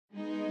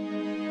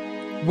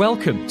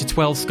Welcome to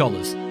 12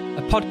 Scholars,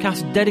 a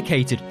podcast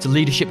dedicated to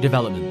leadership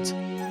development.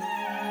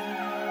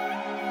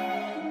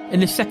 In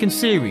this second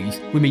series,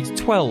 we meet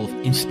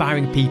 12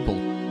 inspiring people,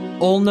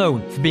 all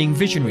known for being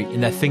visionary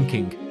in their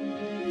thinking.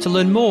 To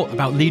learn more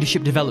about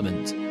leadership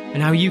development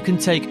and how you can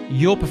take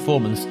your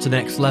performance to the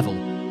next level,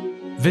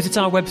 visit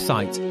our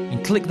website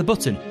and click the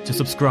button to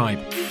subscribe.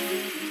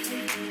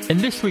 In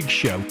this week's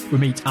show, we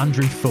meet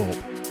Andrew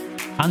Thorpe.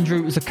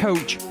 Andrew is a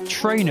coach,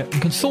 trainer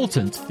and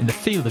consultant in the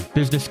field of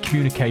business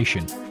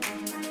communication.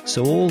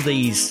 So all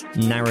these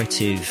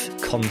narrative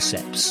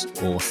concepts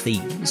or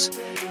themes,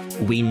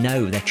 we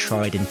know they're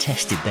tried and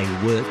tested, they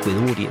work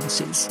with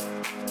audiences.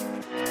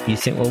 You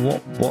think, well,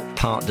 what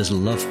part does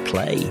love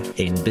play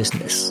in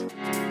business?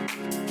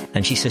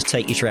 And she says,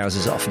 take your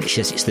trousers off. And he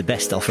says it's the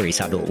best offer he's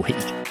had all week.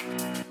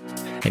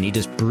 And he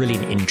does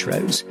brilliant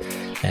intros,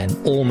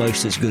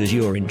 almost as good as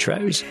your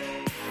intros.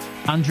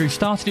 Andrew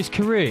started his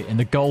career in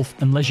the golf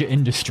and leisure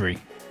industry.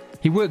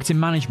 He worked in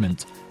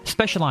management,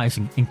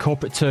 specialising in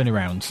corporate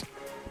turnarounds,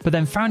 but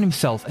then found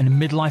himself in a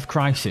midlife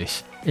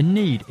crisis in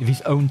need of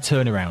his own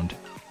turnaround.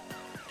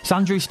 So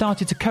Andrew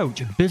started to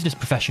coach business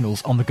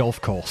professionals on the golf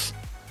course,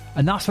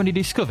 and that's when he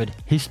discovered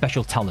his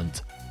special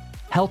talent,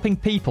 helping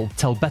people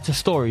tell better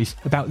stories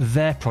about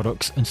their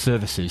products and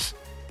services.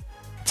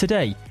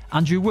 Today,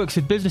 Andrew works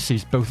with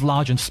businesses both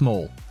large and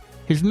small.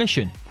 His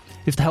mission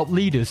is to help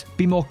leaders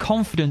be more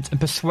confident and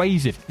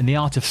persuasive in the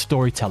art of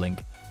storytelling.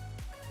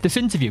 This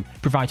interview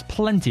provides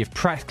plenty of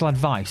practical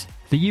advice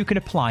that you can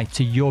apply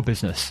to your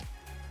business.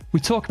 We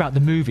talk about the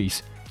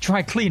movies,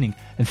 dry cleaning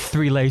and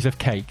 3 layers of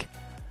cake.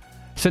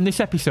 So in this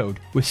episode,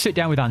 we'll sit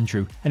down with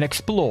Andrew and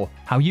explore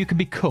how you can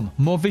become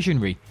more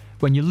visionary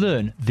when you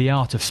learn the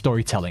art of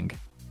storytelling.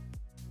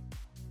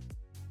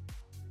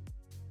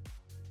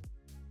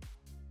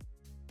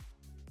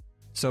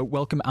 So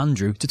welcome,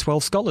 Andrew, to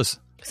 12 Scholars.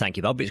 Thank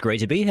you, Bob. It's great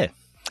to be here.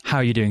 How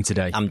are you doing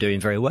today? I'm doing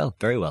very well,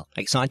 very well.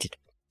 Excited.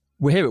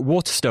 We're here at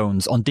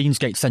Waterstones on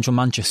Deansgate, central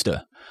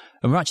Manchester,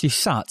 and we're actually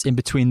sat in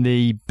between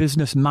the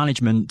business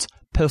management,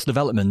 personal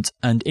development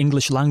and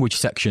English language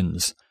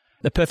sections.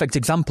 A perfect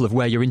example of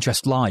where your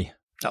interests lie.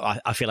 Oh,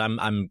 I feel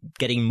I'm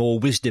getting more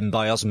wisdom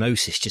by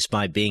osmosis just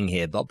by being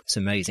here, Bob. It's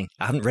amazing.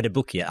 I haven't read a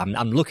book yet.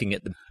 I'm looking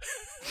at them.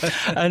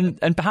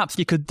 and perhaps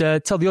you could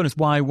tell the audience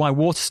why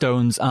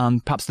Waterstones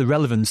and perhaps the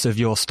relevance of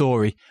your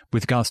story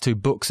with regards to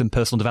books and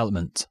personal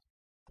development.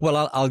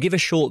 Well, I'll give a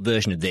short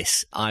version of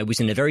this. I was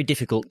in a very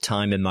difficult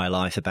time in my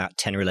life about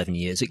 10 or 11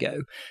 years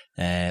ago,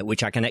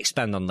 which I can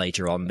expand on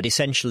later on. But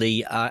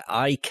essentially,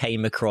 I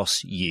came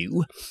across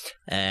you.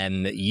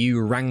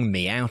 You rang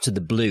me out of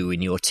the blue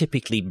in your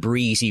typically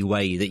breezy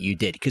way that you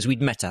did, because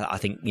we'd met, I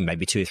think,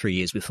 maybe 2 or 3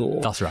 years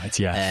before. That's right,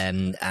 yeah.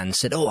 And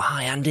said, oh,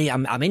 hi, Andy,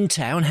 I'm in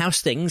town.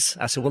 How's things?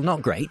 I said, well,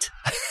 not great.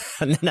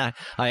 And then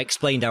I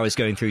explained I was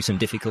going through some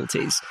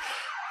difficulties.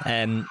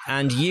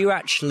 And you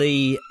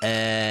actually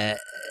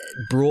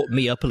brought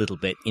me up a little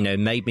bit,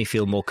 made me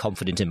feel more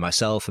confident in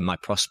myself and my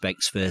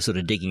prospects for sort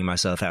of digging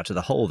myself out of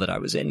the hole that I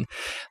was in.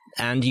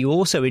 And you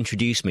also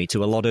introduced me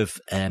to a lot of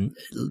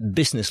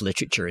business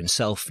literature and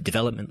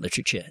self-development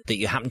literature that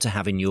you happen to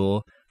have in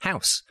your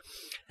house.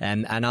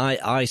 And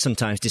I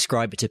sometimes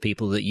describe it to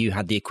people that you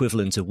had the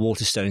equivalent of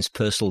Waterstone's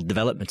personal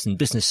development and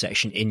business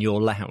section in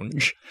your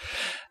lounge.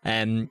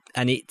 And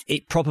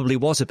it probably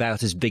was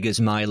about as big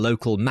as my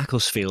local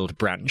Macclesfield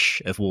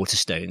branch of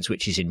Waterstones,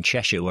 which is in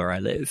Cheshire where I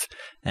live.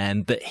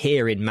 But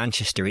here in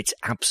Manchester, it's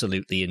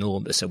absolutely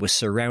enormous. So we're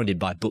surrounded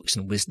by books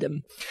and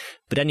wisdom.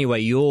 But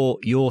anyway,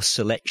 your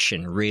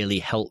selection really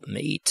helped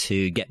me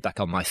to get back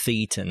on my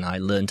feet, and I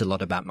learned a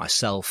lot about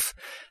myself.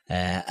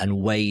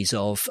 And ways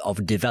of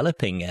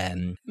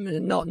developing,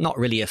 not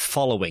really a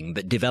following,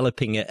 but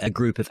developing a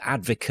group of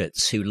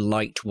advocates who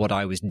liked what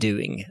I was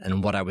doing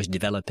and what I was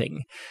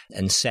developing.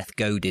 And Seth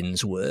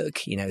Godin's work,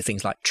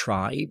 things like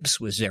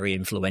Tribes, was very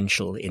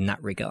influential in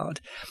that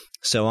regard.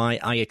 So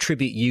I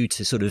attribute you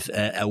to sort of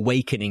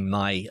awakening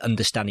my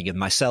understanding of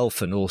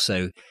myself and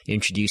also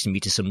introducing me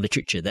to some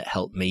literature that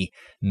helped me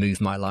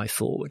move my life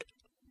forward.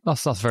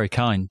 That's very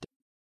kind.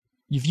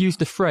 You've used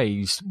the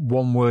phrase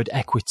one word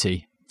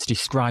equity to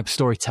describe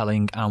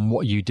storytelling and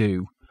what you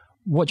do.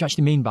 What do you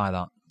actually mean by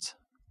that?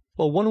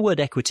 Well, one word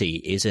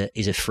equity is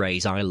a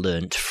phrase I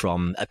learnt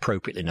from,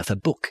 appropriately enough, a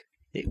book.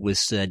 It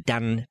was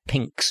Dan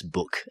Pink's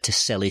book, To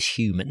Sell is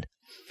Human.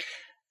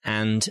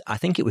 And I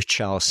think it was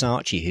Charles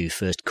Saatchi who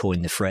first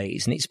coined the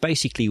phrase. And it's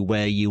basically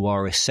where you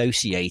are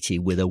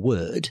associated with a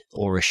word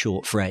or a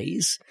short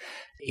phrase.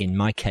 In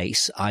my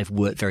case, I've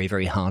worked very,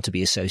 very hard to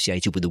be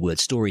associated with the word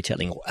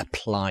storytelling or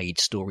applied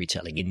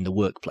storytelling in the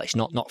workplace,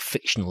 not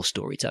fictional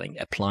storytelling,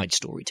 applied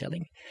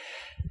storytelling.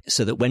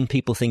 So that when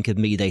people think of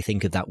me, they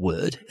think of that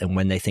word. And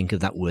when they think of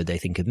that word, they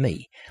think of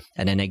me.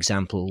 And an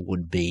example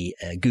would be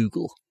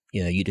Google.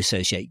 You'd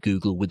associate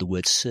Google with the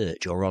word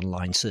search or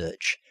online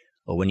search.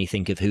 Or when you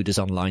think of who does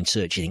online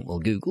search, you think, well,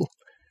 Google.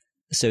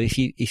 So if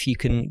you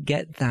can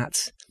get that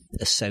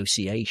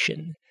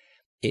association,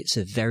 it's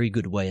a very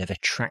good way of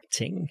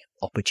attracting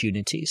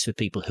opportunities for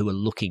people who are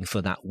looking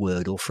for that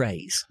word or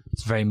phrase.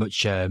 It's very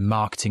much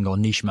marketing or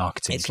niche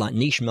marketing. It's like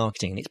niche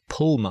marketing, and it's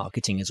pull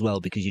marketing as well,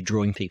 because you're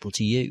drawing people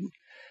to you.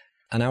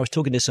 And I was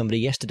talking to somebody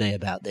yesterday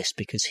about this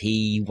because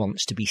he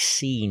wants to be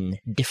seen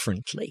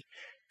differently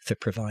for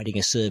providing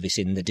a service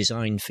in the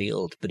design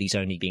field, but he's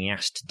only being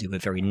asked to do a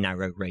very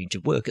narrow range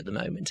of work at the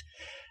moment.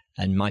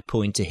 And my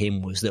point to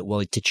him was that,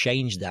 well, to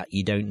change that,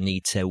 you don't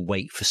need to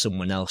wait for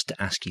someone else to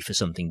ask you for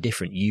something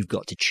different. You've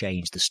got to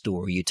change the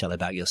story you tell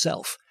about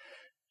yourself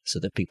so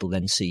that people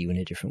then see you in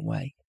a different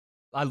way.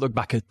 I look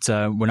back at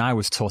when I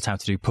was taught how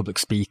to do public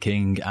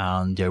speaking,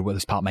 and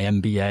as part of my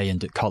MBA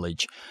and at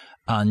college,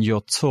 and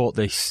you're taught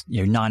this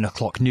 9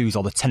 o'clock news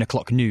or the 10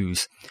 o'clock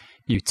news.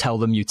 You tell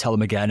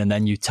them again, and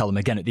then you tell them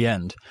again at the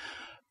end.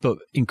 But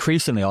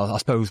increasingly, I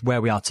suppose where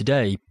we are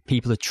today,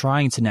 people are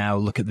trying to now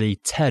look at the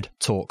TED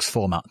Talks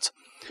format,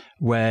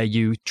 where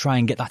you try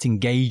and get that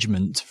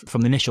engagement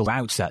from the initial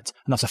outset.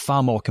 And that's a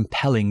far more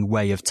compelling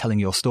way of telling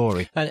your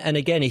story. And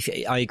again,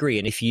 I agree.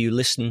 And if you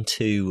listen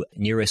to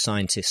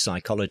neuroscientists,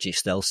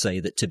 psychologists, they'll say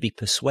that to be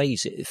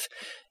persuasive,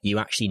 you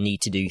actually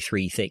need to do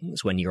 3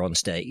 things when you're on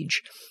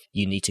stage.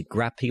 You need to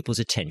grab people's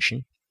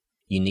attention.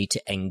 You need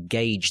to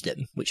engage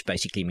them, which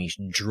basically means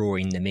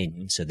drawing them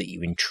in so that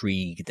you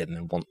intrigue them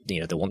and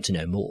they want to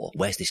know more.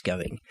 Where's this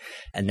going?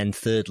 And then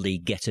thirdly,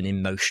 get an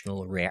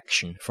emotional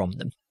reaction from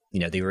them,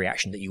 the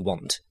reaction that you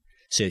want.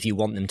 So if you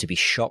want them to be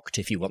shocked,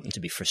 if you want them to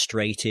be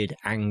frustrated,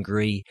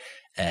 angry,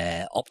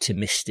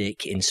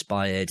 optimistic,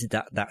 inspired,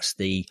 that's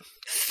the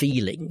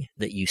feeling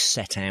that you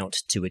set out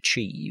to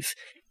achieve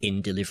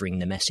in delivering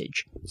the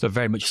message. So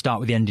very much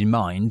start with the end in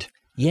mind.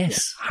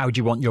 Yes. How do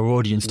you want your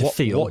audience to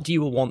feel? What do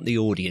you want the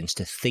audience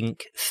to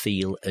think,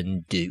 feel,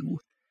 and do?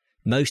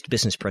 Most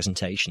business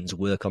presentations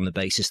work on the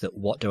basis that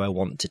what do I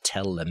want to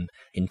tell them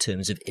in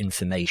terms of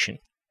information?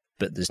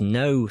 But there's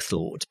no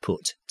thought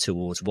put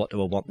towards what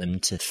do I want them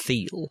to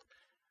feel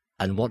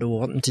and what do I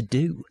want them to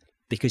do?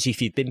 Because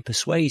if you've been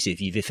persuasive,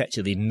 you've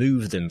effectively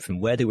moved them from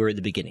where they were at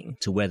the beginning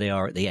to where they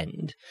are at the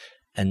end.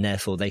 And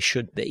therefore, they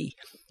should be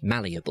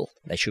malleable.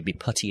 They should be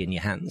putty in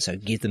your hand. So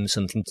give them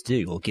something to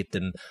do, or give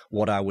them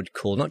what I would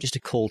call not just a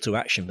call to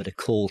action, but a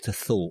call to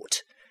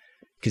thought.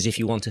 Because if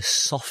you want a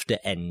softer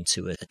end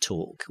to a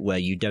talk where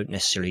you don't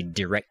necessarily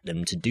direct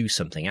them to do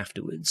something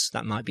afterwards,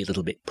 that might be a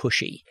little bit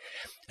pushy.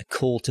 A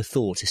call to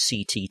thought, a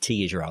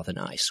CTT, is rather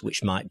nice,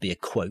 which might be a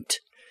quote,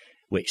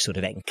 which sort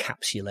of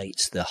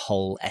encapsulates the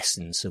whole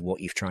essence of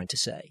what you've tried to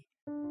say.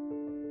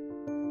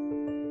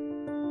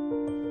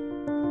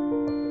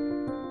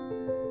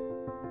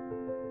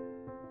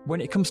 When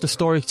it comes to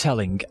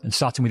storytelling and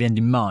starting with the end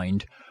in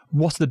mind,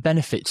 what are the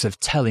benefits of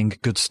telling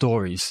good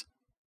stories?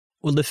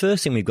 Well, the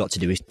first thing we've got to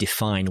do is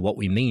define what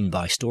we mean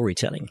by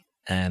storytelling.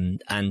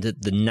 And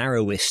the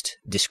narrowest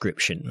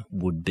description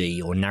would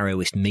be, or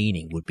narrowest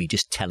meaning would be,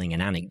 just telling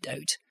an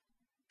anecdote.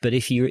 But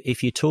if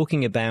you're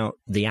talking about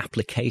the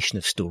application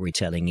of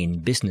storytelling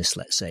in business,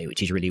 let's say,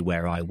 which is really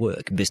where I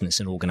work, business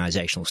and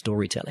organizational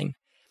storytelling,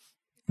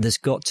 there's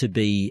got to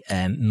be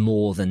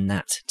more than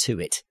that to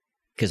it.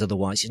 Because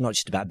otherwise, it's not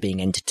just about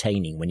being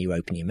entertaining when you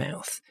open your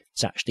mouth.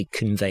 It's actually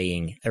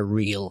conveying a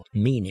real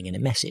meaning and a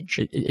message.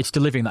 It's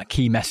delivering that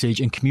key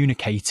message and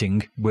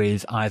communicating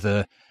with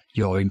either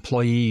your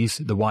employees,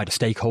 the wider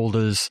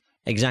stakeholders.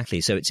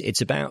 Exactly. So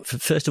it's about,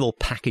 first of all,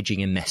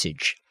 packaging a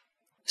message.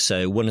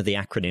 So one of the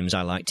acronyms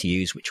I like to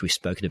use, which we've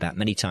spoken about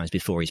many times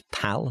before, is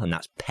PAL, and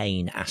that's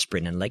pain,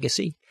 aspirin, and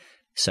legacy.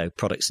 So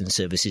products and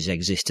services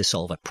exist to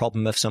solve a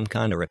problem of some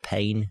kind or a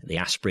pain. The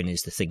aspirin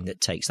is the thing that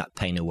takes that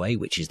pain away,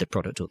 which is the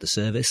product or the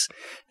service.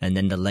 And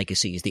then the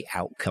legacy is the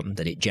outcome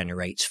that it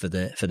generates for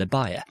the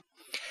buyer.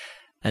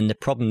 And the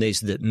problem is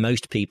that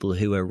most people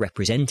who are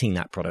representing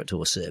that product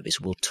or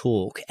service will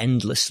talk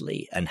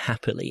endlessly and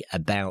happily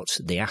about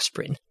the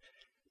aspirin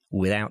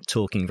without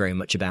talking very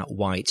much about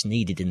why it's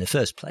needed in the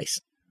first place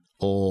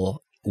or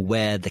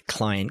where the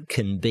client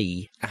can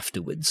be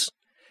afterwards.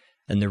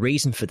 And the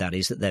reason for that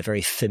is that they're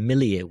very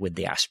familiar with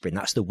the aspirin.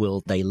 That's the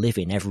world they live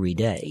in every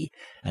day,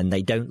 and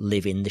they don't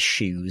live in the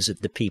shoes of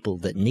the people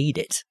that need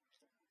it.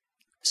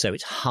 So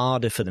it's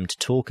harder for them to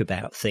talk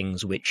about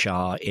things which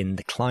are in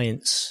the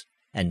client's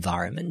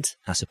environment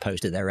as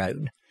opposed to their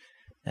own.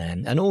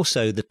 And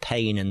also the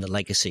pain and the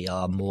legacy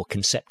are more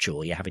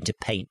conceptual. You're having to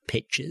paint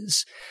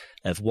pictures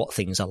of what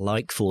things are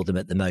like for them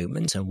at the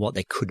moment and what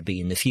they could be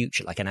in the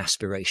future, like an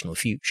aspirational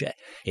future.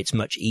 It's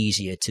much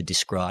easier to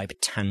describe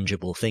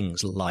tangible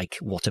things like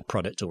what a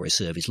product or a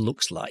service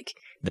looks like,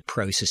 the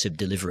process of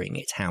delivering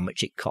it, how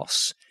much it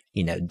costs,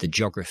 the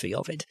geography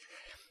of it.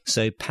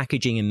 So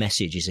packaging a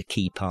message is a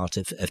key part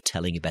of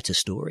telling a better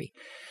story.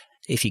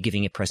 If you're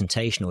giving a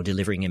presentation or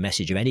delivering a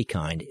message of any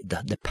kind,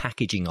 the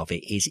packaging of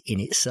it is in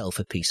itself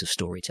a piece of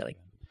storytelling.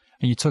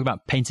 And you talk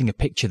about painting a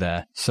picture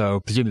there. So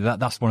presumably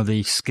that's one of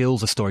the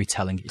skills of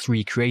storytelling. It's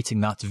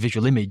recreating that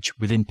visual image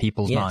within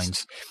people's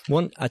minds.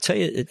 I'll tell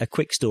you a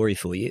quick story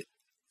for you.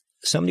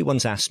 Somebody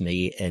once asked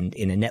me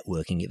in a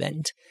networking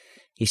event,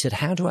 he said,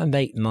 how do I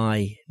make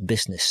my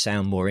business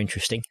sound more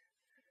interesting?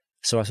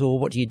 So I said, well,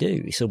 what do you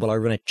do? He said, well, I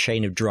run a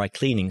chain of dry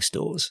cleaning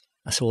stores.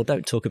 I said, well,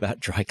 don't talk about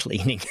dry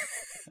cleaning.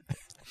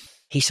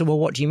 He said, well,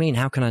 what do you mean?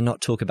 How can I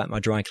not talk about my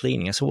dry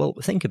cleaning? I said, well,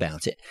 think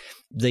about it.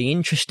 The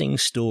interesting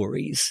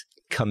stories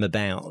come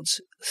about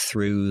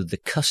through the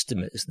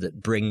customers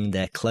that bring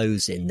their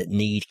clothes in that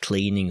need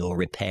cleaning or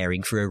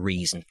repairing for a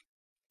reason.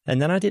 And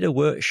then I did a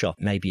workshop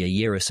maybe a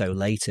year or so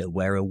later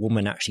where a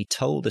woman actually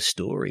told a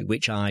story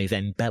which I've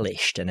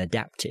embellished and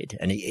adapted.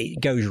 And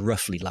it goes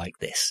roughly like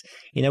this.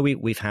 You know,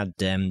 we've had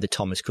the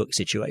Thomas Cook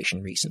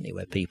situation recently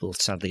where people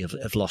sadly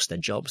have lost their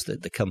jobs,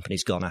 that the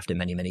company's gone after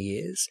many, many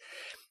years.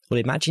 Well,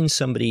 imagine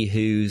somebody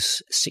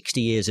who's 60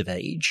 years of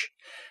age,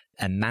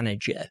 a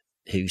manager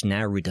who's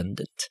now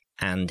redundant,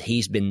 and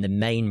he's been the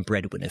main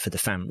breadwinner for the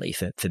family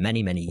for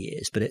many, many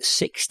years. But at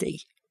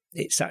 60,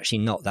 it's actually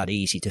not that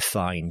easy to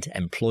find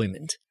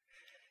employment.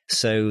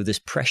 So there's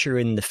pressure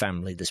in the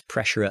family, there's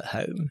pressure at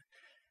home,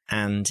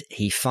 and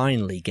he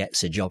finally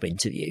gets a job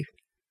interview.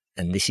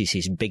 And this is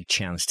his big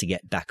chance to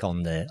get back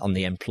on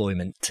the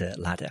employment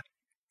ladder.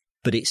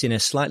 But it's in a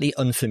slightly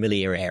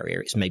unfamiliar area.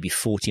 It's maybe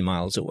 40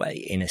 miles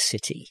away in a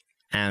city.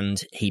 And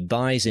he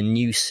buys a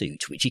new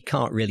suit, which he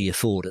can't really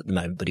afford at the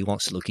moment, but he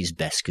wants to look his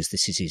best because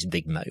this is his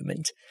big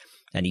moment.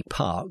 And he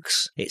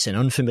parks. It's an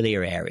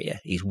unfamiliar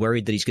area. He's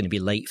worried that he's going to be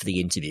late for the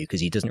interview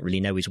because he doesn't really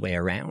know his way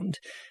around.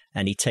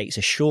 And he takes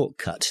a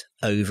shortcut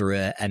over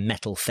a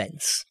metal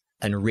fence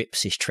and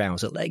rips his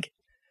trouser leg.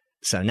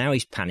 So now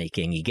he's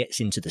panicking. He gets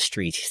into the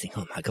street. He's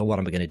thinking, oh my God, what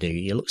am I going to do?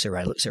 He looks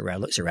around,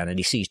 and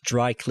he sees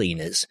dry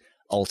cleaners,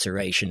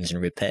 alterations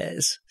and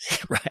repairs.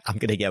 Right, I'm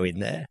going to go in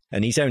there.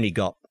 And he's only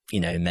got,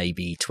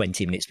 maybe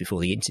 20 minutes before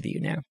the interview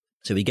now.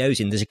 So he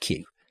goes in, there's a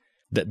queue.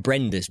 But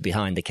Brenda's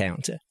behind the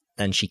counter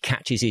and she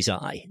catches his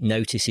eye,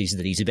 notices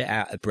that he's a bit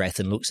out of breath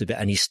and looks a bit,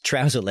 and his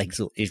trouser legs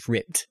is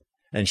ripped.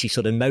 And she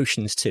sort of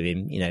motions to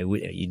him, you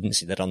didn't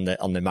see that on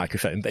the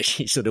microphone, but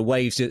she sort of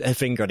waves her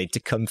finger at him to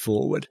come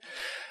forward.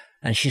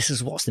 And she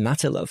says, what's the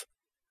matter, love?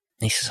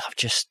 And he says, I've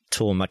just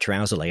torn my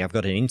trouser leg. I've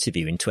got an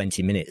interview in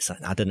 20 minutes.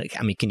 I don't know.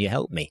 Can you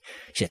help me?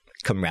 She said,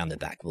 come round the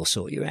back. We'll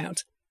sort you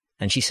out.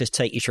 And she says,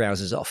 take your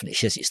trousers off. And he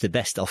says, it's the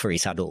best offer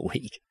he's had all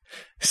week.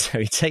 So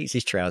he takes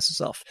his trousers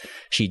off.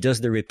 She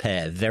does the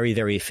repair very,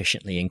 very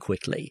efficiently and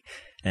quickly.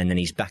 And then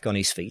he's back on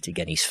his feet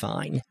again. He's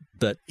fine.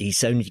 But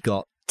he's only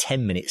got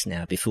 10 minutes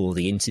now before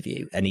the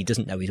interview and he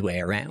doesn't know his way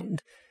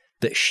around.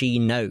 But she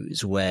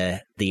knows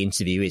where the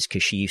interview is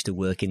because she used to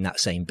work in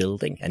that same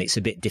building. And it's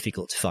a bit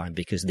difficult to find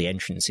because the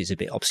entrance is a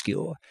bit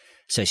obscure.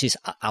 So she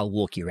says, I'll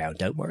walk you around,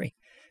 don't worry.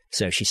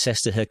 So she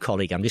says to her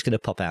colleague, I'm just going to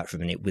pop out for a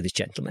minute with this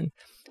gentleman.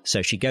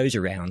 So she goes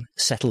around,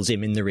 settles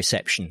him in the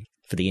reception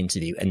for the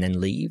interview and then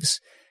leaves.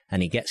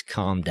 And he gets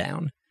calmed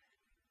down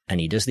and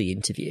he does the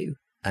interview.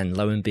 And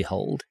lo and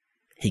behold,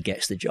 he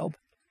gets the job.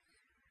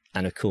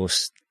 And of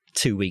course,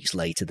 2 weeks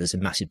later, there's a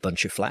massive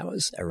bunch of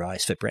flowers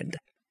arise for Brenda.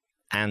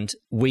 And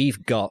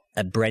we've got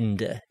a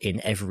Brenda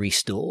in every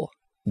store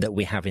that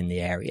we have in the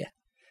area.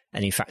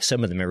 And in fact,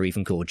 some of them are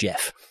even called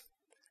Jeff.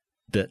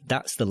 But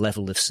that's the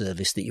level of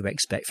service that you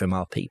expect from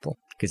our people,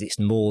 because it's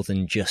more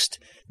than just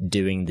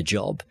doing the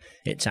job.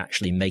 It's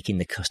actually making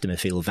the customer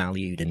feel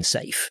valued and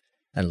safe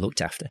and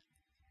looked after.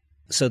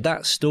 So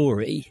that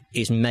story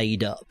is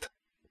made up.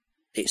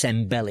 It's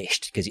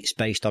embellished because it's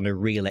based on a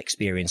real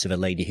experience of a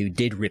lady who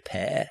did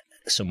repair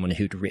someone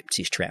who'd ripped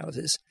his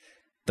trousers.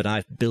 But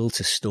I've built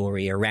a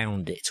story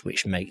around it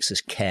which makes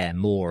us care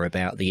more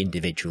about the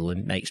individual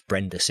and makes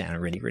Brenda sound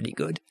really, really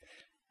good.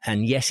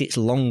 And yes, it's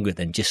longer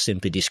than just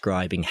simply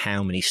describing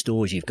how many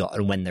stores you've got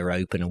and when they're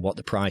open and what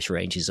the price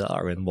ranges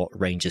are and what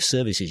range of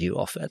services you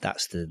offer.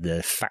 That's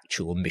the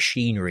factual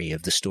machinery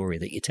of the story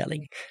that you're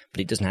telling.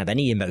 But it doesn't have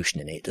any emotion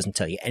in it. It doesn't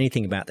tell you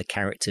anything about the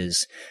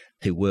characters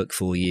who work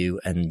for you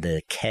and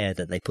the care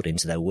that they put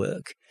into their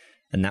work.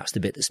 And that's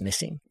the bit that's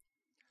missing.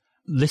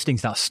 Listening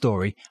to that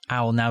story,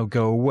 I'll now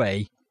go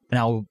away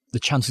and the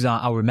chances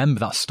are I'll remember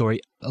that story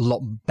a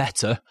lot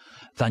better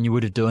than you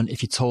would have done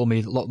if you told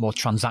me a lot more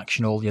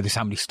transactional. This is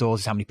how many stores,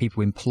 this is how many people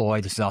we employ,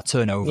 this is our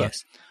turnover.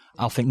 Yes.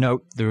 I'll think, no,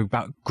 they're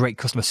about great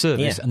customer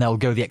service and they'll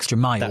go the extra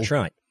mile. That's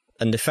right.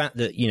 And the fact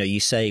that, you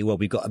say, well,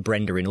 we've got a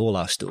Brenda in all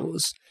our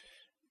stores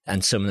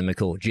and some of them are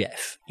called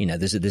Jeff.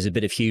 There's a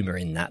bit of humour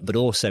in that, but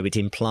also it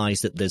implies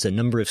that there's a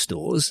number of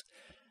stores.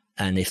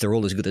 And if they're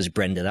all as good as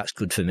Brenda, that's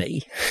good for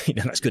me.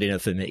 That's good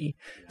enough for me.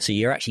 So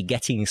you're actually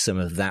getting some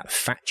of that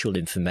factual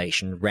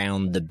information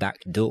round the back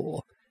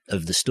door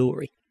of the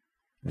story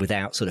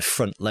without sort of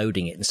front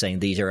loading it and saying,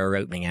 these are our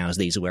opening hours,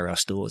 these are where our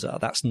stores are.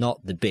 That's not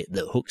the bit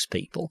that hooks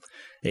people.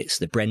 It's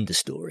the Brenda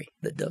story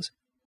that does.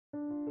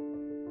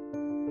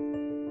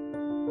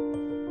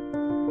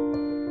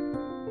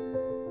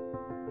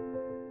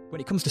 When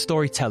it comes to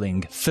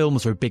storytelling,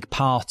 films are a big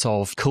part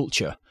of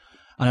culture.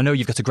 And I know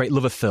you've got a great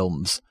love of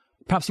films.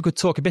 Perhaps we could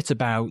talk a bit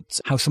about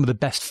how some of the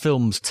best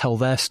films tell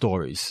their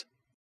stories.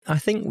 I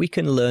think we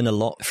can learn a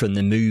lot from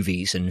the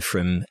movies and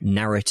from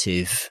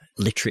narrative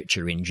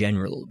literature in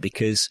general,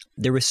 because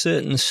there are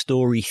certain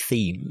story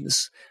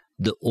themes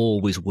that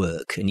always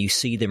work and you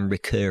see them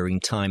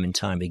recurring time and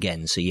time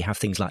again. So you have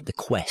things like the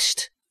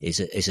quest is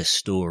a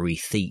story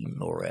theme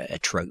or a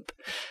trope.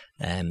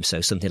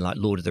 So something like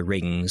Lord of the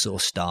Rings or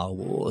Star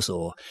Wars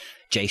or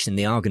Jason and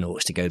the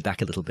Argonauts, to go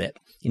back a little bit,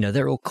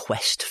 they're all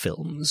quest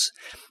films.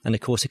 And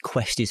of course, a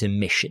quest is a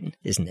mission,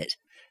 isn't it?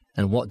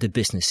 And what do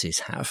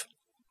businesses have?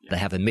 They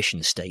have a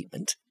mission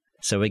statement.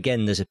 So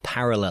again, there's a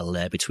parallel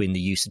there between the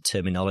use of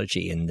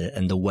terminology and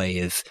the way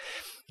of,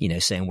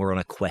 saying we're on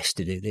a quest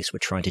to do this. We're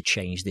trying to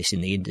change this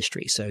in the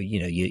industry. So,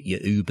 your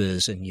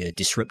Ubers and your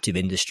disruptive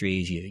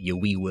industries, your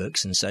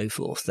WeWorks and so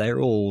forth, they're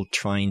all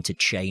trying to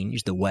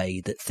change the way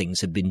that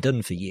things have been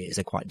done for years.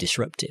 They're quite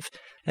disruptive.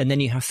 And then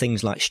you have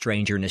things like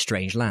Stranger in a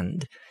Strange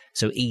Land.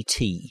 So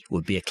E.T.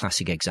 would be a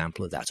classic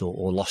example of that,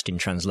 or Lost in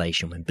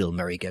Translation, when Bill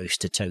Murray goes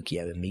to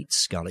Tokyo and meets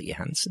Scarlett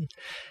Johansson.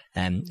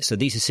 So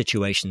these are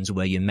situations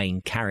where your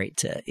main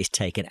character is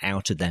taken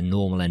out of their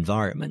normal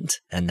environment,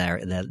 and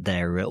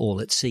they're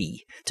all at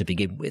sea to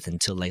begin with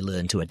until they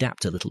learn to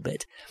adapt a little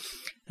bit.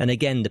 And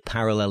again, the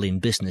parallel in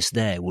business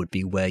there would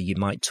be where you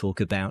might talk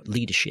about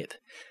leadership,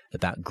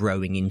 about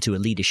growing into a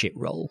leadership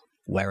role.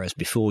 Whereas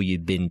before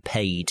you'd been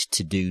paid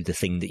to do the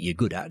thing that you're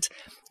good at,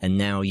 and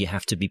now you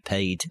have to be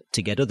paid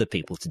to get other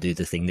people to do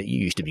the thing that you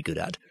used to be good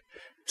at.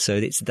 So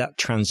it's that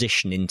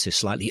transition into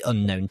slightly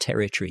unknown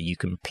territory you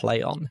can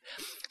play on.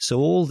 So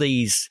all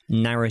these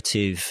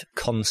narrative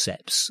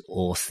concepts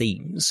or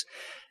themes,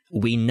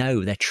 we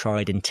know they're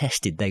tried and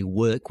tested. They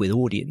work with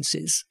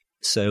audiences.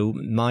 So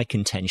my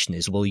contention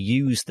is, well,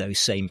 use those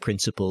same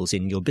principles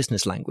in your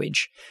business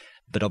language,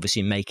 but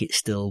obviously make it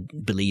still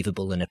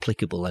believable and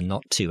applicable and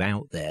not too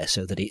out there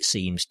so that it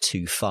seems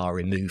too far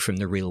removed from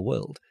the real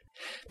world.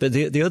 But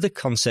the other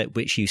concept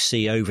which you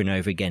see over and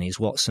over again is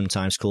what's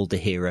sometimes called the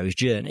hero's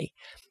journey.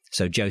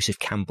 So Joseph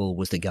Campbell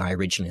was the guy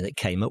originally that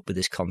came up with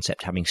this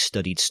concept, having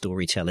studied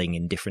storytelling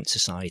in different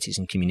societies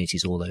and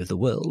communities all over the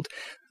world,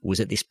 was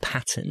that this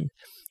pattern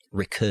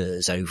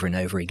recurs over and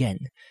over again.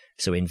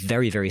 So in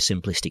very, very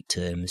simplistic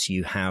terms,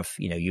 you have,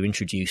 you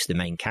introduce the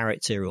main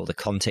character or the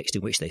context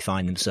in which they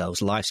find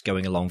themselves. Life's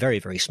going along very,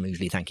 very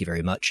smoothly. Thank you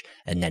very much.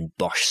 And then,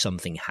 bosh,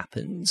 something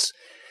happens,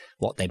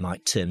 what they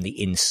might term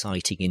the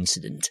inciting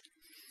incident.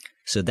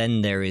 So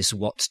then there is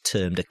what's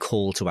termed a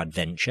call to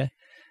adventure.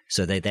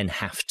 So they then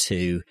have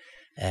to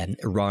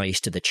rise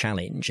to the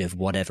challenge of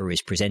whatever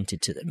is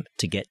presented to them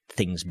to get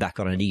things back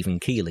on an even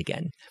keel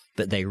again.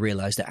 But they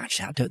realize that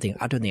actually, I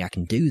don't think I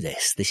can do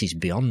this. This is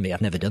beyond me.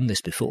 I've never done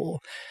this before.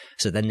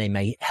 So then they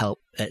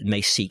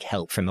may seek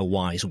help from a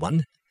wise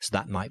one. So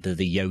that might be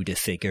the Yoda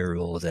figure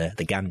or the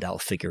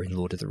Gandalf figure in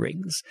Lord of the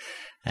Rings.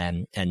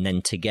 And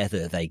then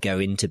together they go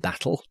into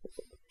battle,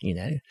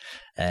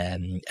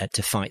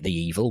 to fight the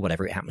evil,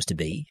 whatever it happens to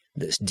be,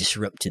 that's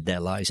disrupted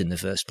their lives in the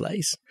first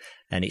place.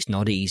 And it's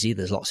not easy.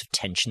 There's lots of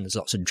tension. There's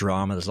lots of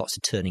drama. There's lots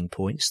of turning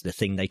points. The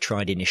thing they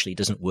tried initially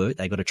doesn't work.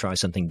 They've got to try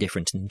something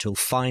different until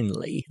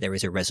finally there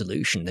is a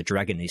resolution. The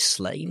dragon is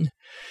slain.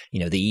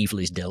 The evil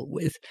is dealt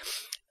with.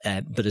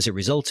 But as a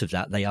result of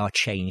that, they are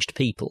changed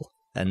people.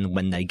 And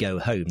when they go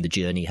home, the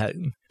journey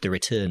home, the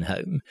return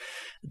home,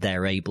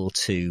 they're able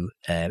to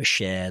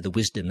share the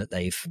wisdom that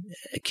they've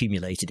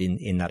accumulated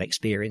in that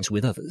experience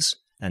with others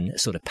and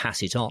sort of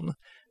pass it on.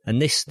 And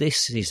this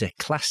is a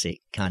classic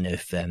kind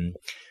of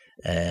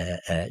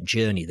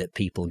journey that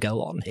people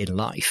go on in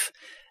life.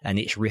 And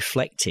it's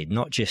reflected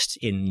not just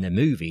in the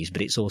movies,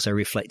 but it's also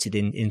reflected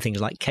in things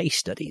like case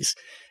studies.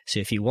 So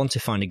if you want to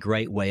find a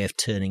great way of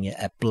turning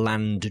a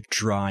bland,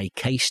 dry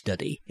case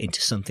study into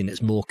something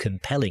that's more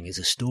compelling as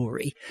a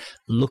story,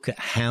 look at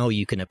how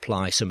you can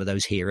apply some of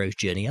those hero's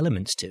journey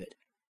elements to it.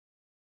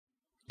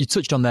 You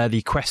touched on there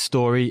the quest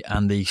story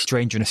and the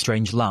Stranger in a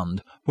Strange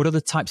Land. What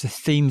other types of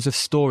themes of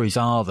stories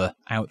are there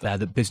out there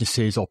that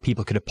businesses or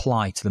people could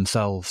apply to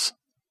themselves?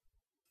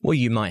 Well,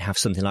 you might have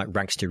something like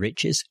Rags to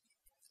Riches.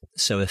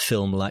 So a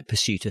film like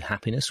Pursuit of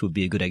Happiness would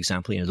be a good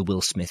example, the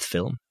Will Smith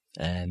film,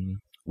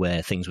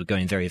 where things were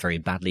going very, very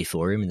badly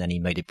for him, and then he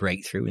made a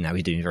breakthrough, and now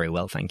he's doing very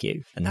well, thank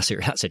you. And that's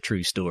a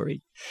true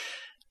story.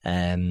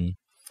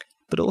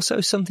 But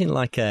also something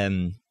like,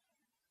 a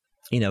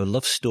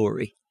love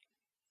story.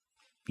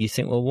 You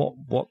think, well,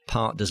 what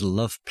part does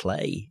love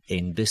play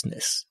in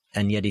business?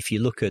 And yet if you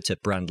look at a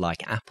brand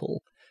like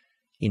Apple,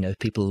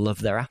 people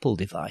love their Apple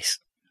device.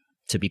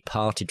 To be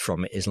parted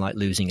from it is like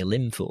losing a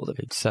limb for them.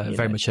 It's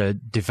very much a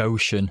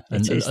devotion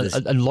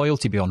and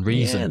loyalty beyond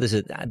reason. Yeah,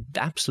 there's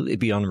absolutely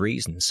beyond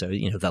reason. So,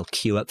 they'll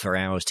queue up for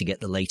hours to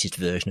get the latest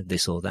version of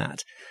this or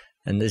that.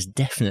 And there's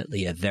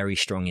definitely a very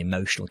strong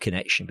emotional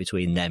connection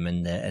between them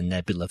and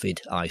their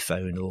beloved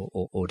iPhone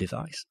or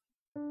device.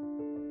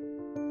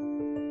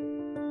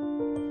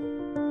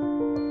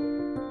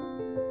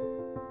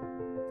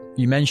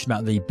 You mentioned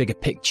about the bigger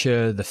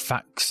picture, the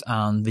facts,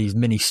 and these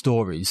mini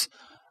stories.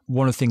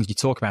 One of the things you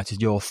talk about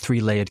is your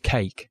 3-layered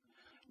cake.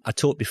 I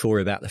talked before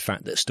about the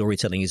fact that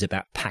storytelling is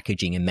about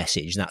packaging a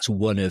message. That's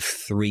one of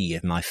 3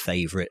 of my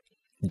favourite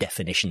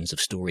definitions of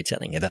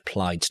storytelling, of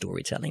applied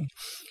storytelling.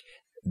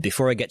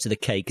 Before I get to the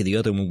cake, the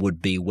other one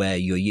would be where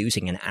you're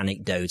using an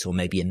anecdote or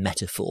maybe a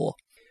metaphor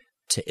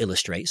to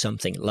illustrate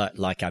something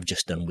like I've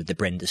just done with the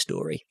Brenda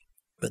story.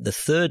 But the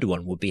third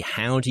one would be,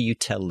 how do you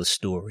tell the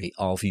story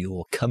of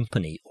your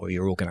company or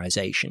your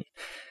organization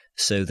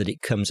so that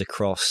it comes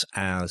across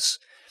as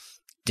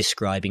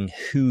describing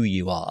who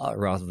you are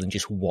rather than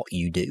just what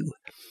you do?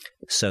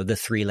 So the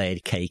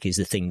 3-layered cake is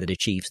the thing that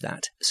achieves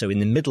that. So in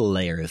the middle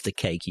layer of the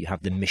cake, you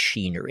have the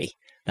machinery.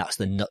 That's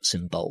the nuts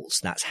and bolts.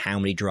 That's how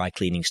many dry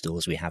cleaning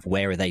stores we have.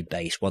 Where are they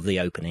based? What are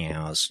the opening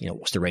hours?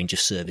 What's the range of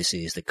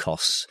services, the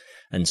costs,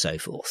 and so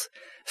forth.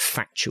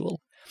 Factual.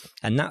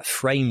 And that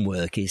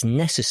framework is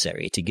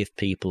necessary to give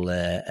people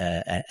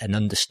an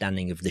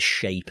understanding of the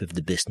shape of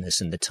the business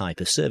and the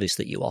type of service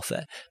that you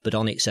offer. But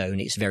on its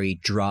own, it's very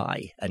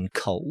dry and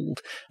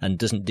cold and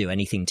doesn't do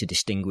anything to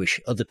distinguish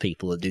other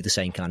people that do the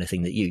same kind of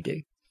thing that you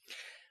do.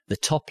 The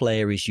top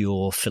layer is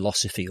your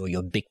philosophy or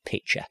your big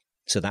picture.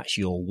 So that's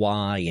your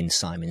why in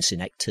Simon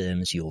Sinek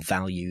terms, your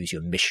values,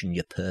 your mission,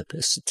 your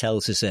purpose. It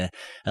tells us a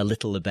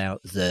little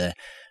about the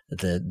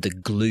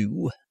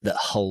glue that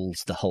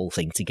holds the whole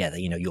thing together.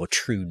 Your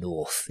true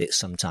north, it's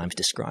sometimes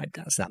described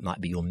as. That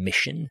might be your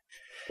mission.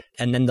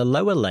 And then the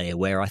lower layer,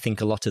 where I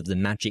think a lot of the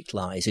magic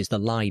lies, is the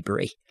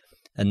library.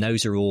 And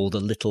those are all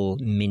the little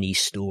mini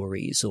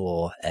stories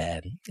or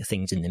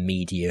things in the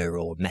media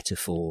or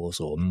metaphors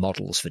or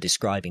models for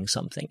describing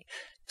something.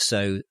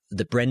 So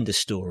the Brenda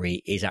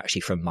story is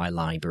actually from my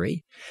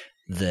library.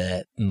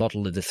 The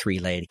model of the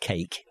 3-layered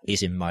cake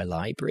is in my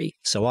library.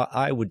 So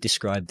I would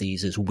describe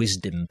these as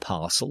wisdom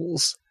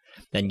parcels.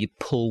 Then you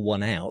pull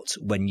one out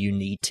when you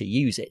need to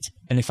use it.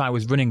 And if I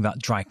was running that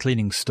dry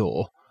cleaning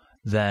store,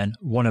 then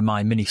one of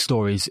my mini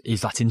stories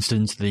is that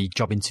incident, the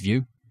job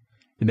interview.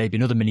 There may be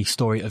another mini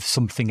story of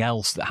something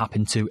else that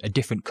happened to a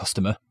different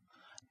customer,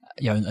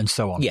 and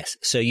so on. Yes.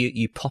 So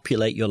you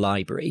populate your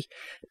library,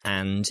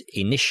 and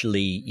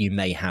initially you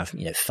may have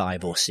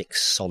 5 or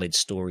 6 solid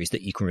stories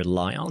that you can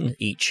rely on,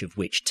 each of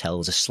which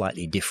tells a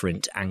slightly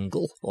different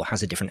angle or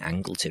has a different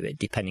angle to it,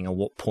 depending on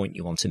what point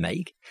you want to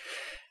make.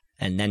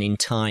 And then in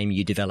time,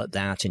 you develop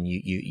that and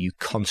you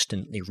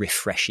constantly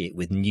refresh it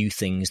with new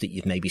things that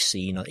you've maybe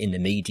seen in the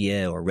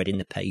media or read in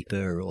the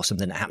paper or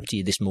something that happened to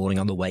you this morning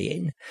on the way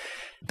in.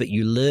 But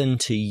you learn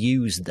to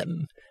use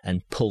them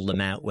and pull them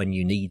out when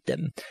you need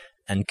them.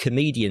 And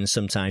comedians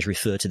sometimes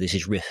refer to this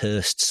as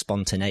rehearsed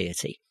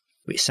spontaneity,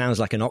 which sounds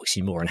like an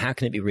oxymoron. How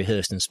can it be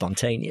rehearsed and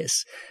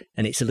spontaneous?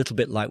 And it's a little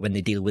bit like when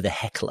they deal with a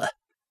heckler.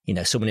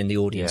 Someone in the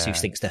audience who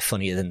thinks they're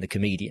funnier than the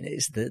comedian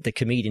is. The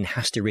comedian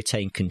has to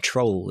retain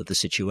control of the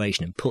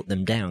situation and put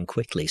them down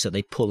quickly. So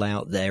they pull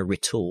out their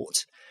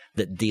retort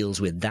that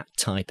deals with that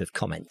type of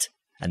comment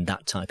and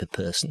that type of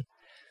person.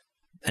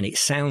 And it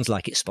sounds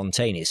like it's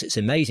spontaneous. It's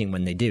amazing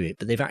when they do it,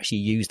 but they've actually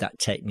used that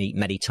technique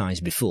many times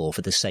before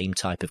for the same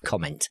type of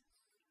comment.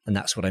 And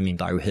that's what I mean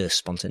by rehearsed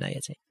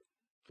spontaneity.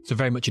 So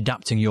very much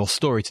adapting your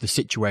story to the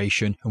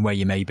situation and where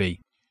you may be.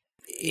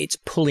 It's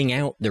pulling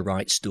out the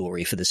right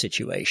story for the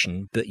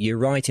situation, but you're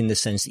right in the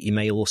sense that you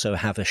may also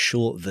have a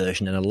short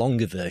version and a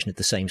longer version of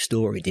the same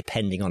story,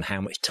 depending on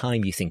how much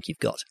time you think you've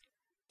got.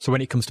 So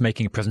when it comes to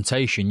making a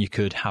presentation, you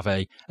could have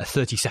a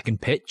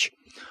 30-second pitch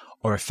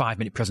or a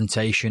 5-minute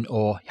presentation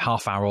or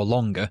half hour or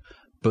longer,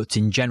 but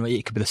in general,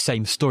 it could be the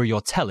same story you're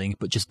telling,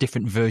 but just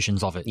different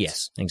versions of it.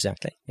 Yes,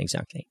 exactly.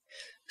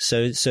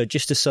 So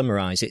just to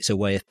summarize, it's a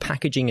way of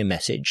packaging a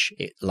message,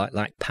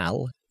 like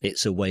PAL.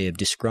 It's a way of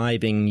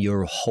describing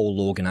your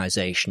whole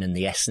organization and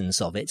the essence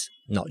of it,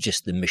 not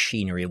just the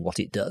machinery of what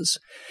it does.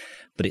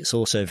 But it's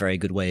also a very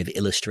good way of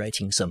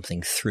illustrating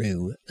something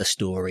through a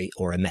story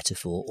or a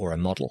metaphor or a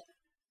model.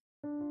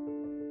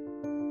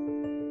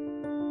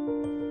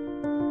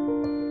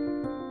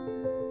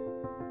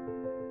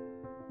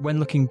 When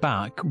looking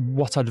back,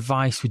 what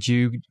advice would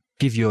you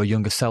give your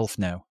younger self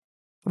now?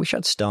 I wish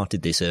I'd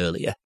started this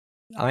earlier.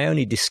 I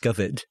only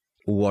discovered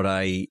what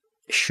I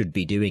should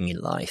be doing in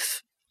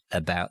life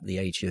about the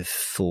age of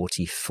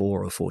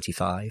 44 or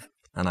 45,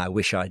 and I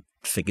wish I'd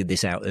figured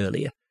this out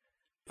earlier.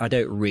 I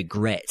don't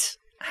regret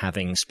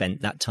having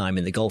spent that time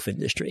in the golf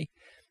industry,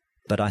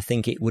 but I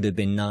think it would have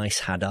been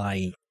nice had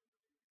I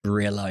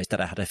realized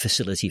that I had a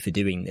facility for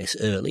doing this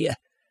earlier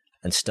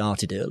and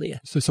started earlier.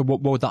 So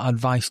what would that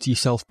advice to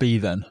yourself be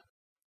then?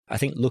 I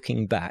think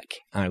looking back,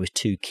 I was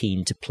too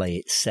keen to play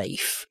it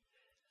safe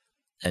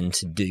and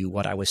to do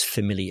what I was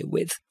familiar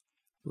with,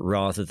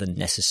 rather than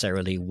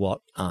necessarily what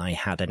I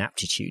had an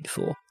aptitude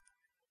for.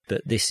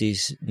 But this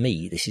is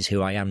me. This is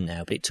who I am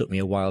now. But it took me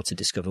a while to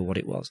discover what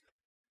it was.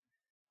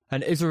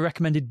 And is there a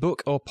recommended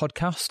book or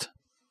podcast?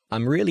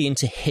 I'm really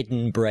into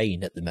Hidden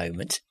Brain at the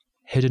moment.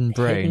 Hidden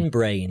Brain? Hidden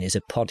Brain is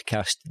a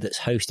podcast that's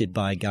hosted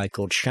by a guy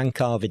called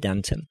Shankar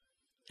Vedantam,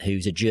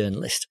 who's a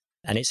journalist.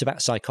 And it's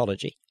about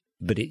psychology.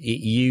 But it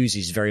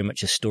uses very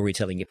much a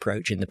storytelling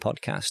approach in the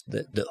podcast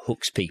that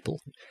hooks people.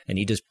 And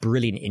he does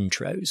brilliant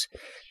intros,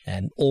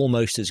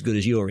 almost as good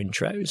as your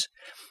intros,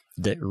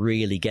 that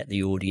really get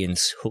the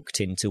audience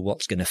hooked into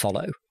what's going to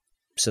follow.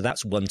 So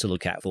that's one to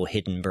look out for,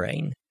 Hidden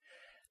Brain.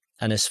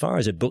 And as far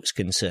as a book's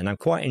concerned, I'm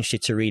quite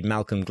interested to read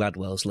Malcolm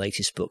Gladwell's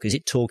latest book. Is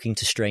it Talking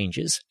to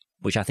Strangers?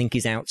 Which I think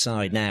is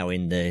outside now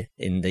in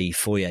the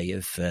foyer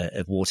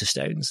of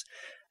Waterstones.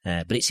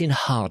 But it's in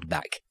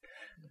hardback.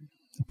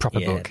 Proper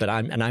book. But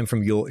I'm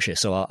from Yorkshire,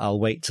 so I'll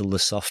wait till the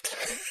soft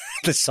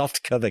the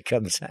soft cover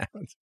comes out.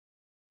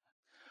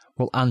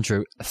 Well,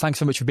 Andrew, thanks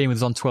so much for being with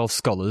us on 12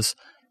 Scholars.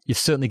 You've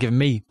certainly given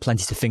me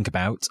plenty to think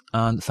about,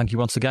 and thank you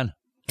once again.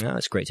 Oh,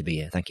 it's great to be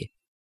here. Thank you.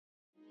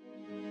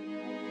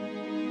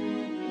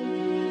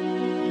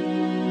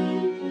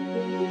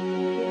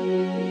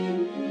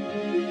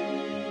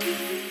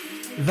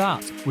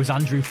 That was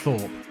Andrew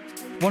Thorpe,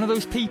 one of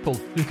those people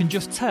who can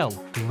just tell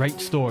great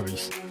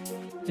stories.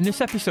 In this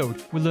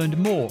episode, we learned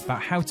more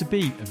about how to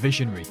be a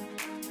visionary.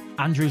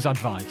 Andrew's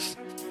advice: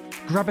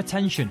 grab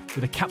attention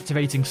with a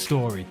captivating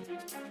story.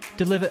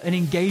 Deliver an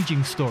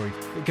engaging story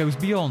that goes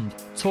beyond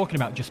talking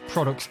about just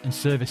products and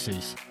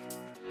services.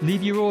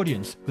 Leave your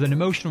audience with an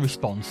emotional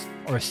response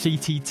or a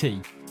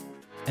CTT.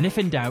 And if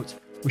in doubt,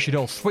 we should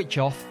all switch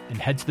off and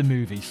head to the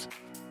movies.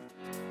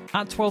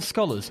 At 12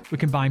 Scholars, we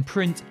combine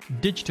print,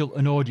 digital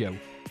and audio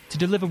to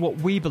deliver what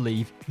we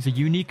believe is a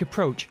unique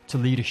approach to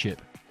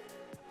leadership.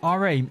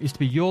 Our aim is to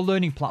be your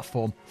learning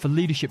platform for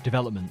leadership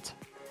development.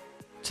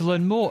 To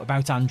learn more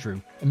about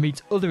Andrew and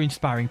meet other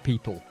inspiring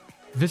people,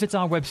 visit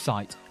our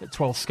website at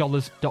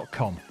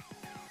 12scholars.com.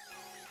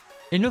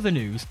 In other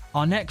news,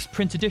 our next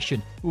print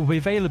edition will be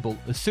available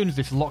as soon as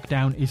this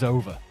lockdown is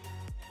over.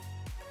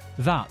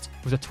 That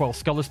was a 12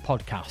 Scholars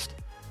podcast.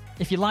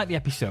 If you liked the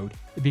episode,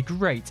 it'd be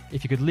great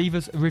if you could leave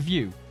us a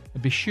review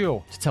and be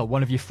sure to tell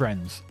one of your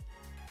friends.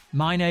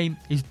 My name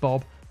is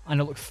Bob,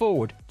 and I look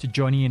forward to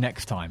joining you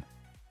next time.